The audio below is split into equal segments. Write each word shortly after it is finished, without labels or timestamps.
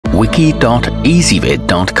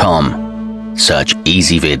wiki.ezvid.com. Search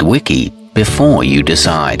Ezvid Wiki before you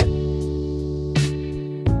decide.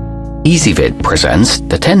 Ezvid presents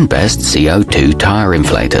the 10 best CO2 tire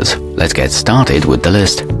inflators. Let's get started with the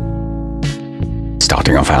list.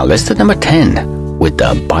 Starting off our list at number 10. With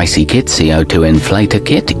the bicykit CO2 inflator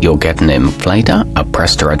kit, you'll get an inflator, a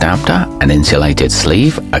Presta adapter, an insulated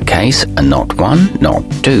sleeve, a case, and not one, not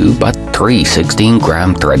two, but three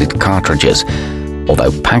 16-gram threaded cartridges.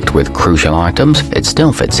 Although packed with crucial items, it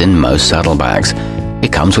still fits in most saddlebags.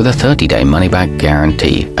 It comes with a 30-day money-back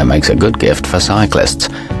guarantee and makes a good gift for cyclists.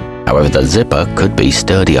 However, the zipper could be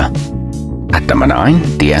sturdier. At number 9,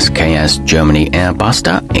 the SKS Germany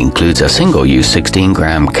airbuster includes a single-use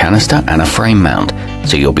 16-gram canister and a frame mount,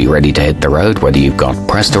 so you'll be ready to hit the road whether you've got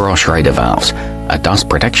Presta or Schrader valves. A dust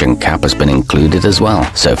protection cap has been included as well,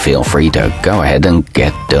 so feel free to go ahead and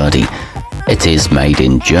get dirty. It is made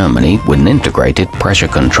in Germany with an integrated pressure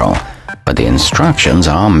control, but the instructions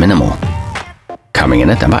are minimal. Coming in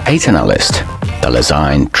at number 8 on our list. The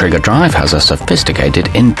lezyne trigger drive has a sophisticated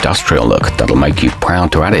industrial look that'll make you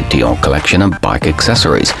proud to add it to your collection of bike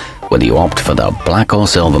accessories, whether you opt for the black or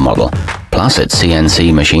silver model. Plus, its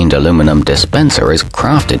CNC machined aluminum dispenser is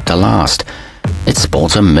crafted to last. It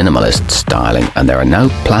sports a minimalist styling and there are no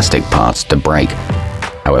plastic parts to break.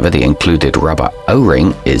 However, the included rubber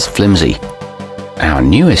O-ring is flimsy. Our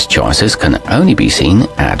newest choices can only be seen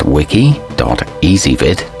at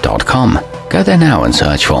wiki.ezvid.com. Go there now and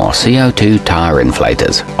search for CO2 tire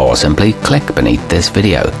inflators, or simply click beneath this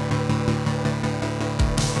video.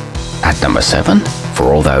 At number 7,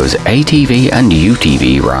 for all those ATV and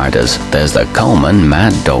UTV riders, there's the Coleman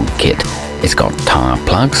maddog kit. It's got tire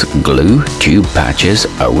plugs, glue, tube patches,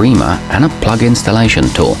 a reamer, and a plug installation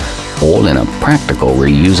tool, all in a practical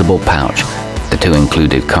reusable pouch. The two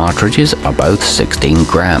included cartridges are both 16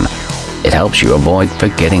 gram. It helps you avoid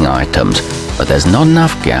forgetting items, but there's not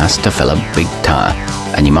enough gas to fill a big tire,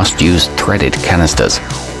 and you must use threaded canisters.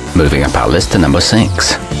 Moving up our list to number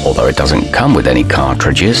 6. Although it doesn't come with any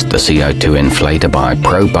cartridges, the CO2 inflator by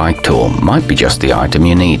Pro Bike Tool might be just the item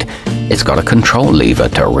you need. It's got a control lever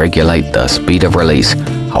to regulate the speed of release,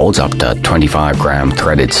 holds up to 25-gram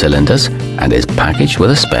threaded cylinders, and is packaged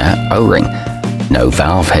with a spare O-ring. No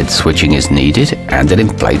valve head switching is needed, and it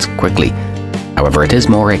inflates quickly. However, it is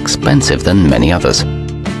more expensive than many others.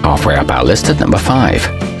 Halfway up our list at number 5.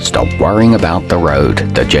 Stop worrying about the road.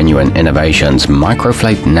 The Genuine Innovations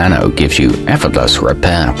Microflate Nano gives you effortless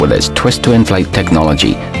repair with its twist-to-inflate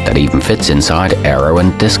technology that even fits inside aero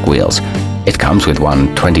and disc wheels. It comes with one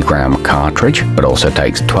 20-gram cartridge, but also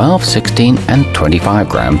takes 12, 16, and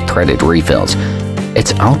 25-gram threaded refills.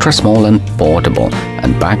 It's ultra-small and portable,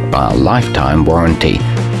 and backed by a lifetime warranty.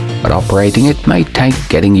 But operating it may take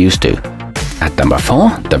getting used to. At number 4,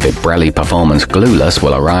 the Vibrelli Performance Glueless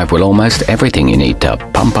will arrive with almost everything you need to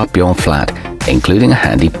pump up your flat, including a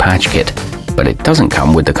handy patch kit, but it doesn't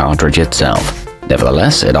come with the cartridge itself.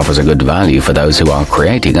 Nevertheless, it offers a good value for those who are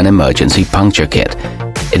creating an emergency puncture kit.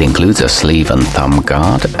 It includes a sleeve and thumb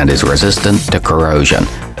guard and is resistant to corrosion.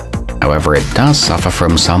 However, it does suffer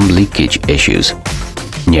from some leakage issues.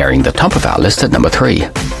 Nearing the top of our list at number 3.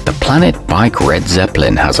 The Planet Bike Red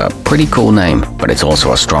Zeppelin has a pretty cool name, but it's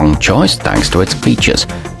also a strong choice thanks to its features,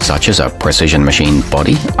 such as a precision machined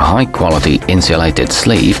body, a high-quality insulated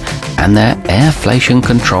sleeve, and their airflation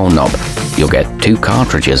control knob. You'll get 2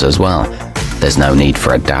 cartridges as well. There's no need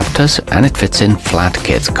for adapters, and it fits in flat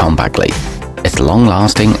kits compactly. It's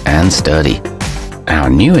long-lasting and sturdy. Our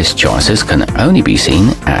newest choices can only be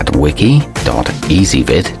seen at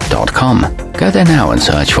wiki.ezvid.com. Go there now and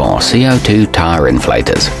search for CO2 tire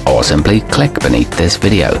inflators, or simply click beneath this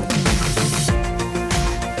video.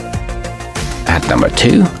 At number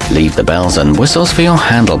 2, leave the bells and whistles for your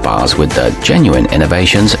handlebars with the Genuine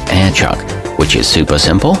Innovations Air Chuck, which is super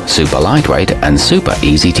simple, super lightweight, and super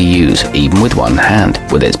easy to use, even with one hand,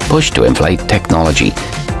 with its push-to-inflate technology.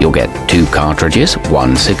 You'll get 2 cartridges,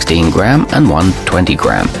 one 16-gram and one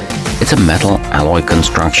 20-gram. It's a metal alloy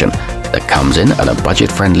construction that comes in at a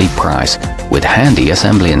budget-friendly price with handy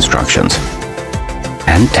assembly instructions.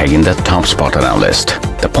 And taking the top spot on our list,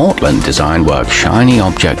 the Portland Design Works Shiny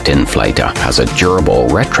Object Inflator has a durable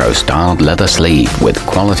retro-styled leather sleeve with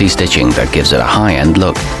quality stitching that gives it a high-end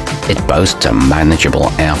look. It boasts a manageable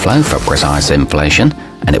airflow for precise inflation,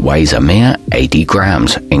 and it weighs a mere 80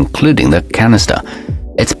 grams, including the canister.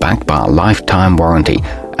 It's backed by a lifetime warranty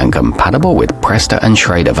and compatible with Presta and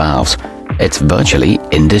Schrader valves. It's virtually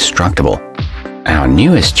indestructible. Our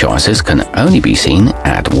newest choices can only be seen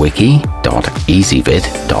at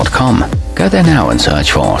wiki.ezvid.com. Go there now and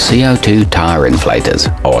search for CO2 tire inflators,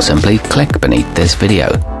 or simply click beneath this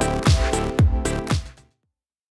video.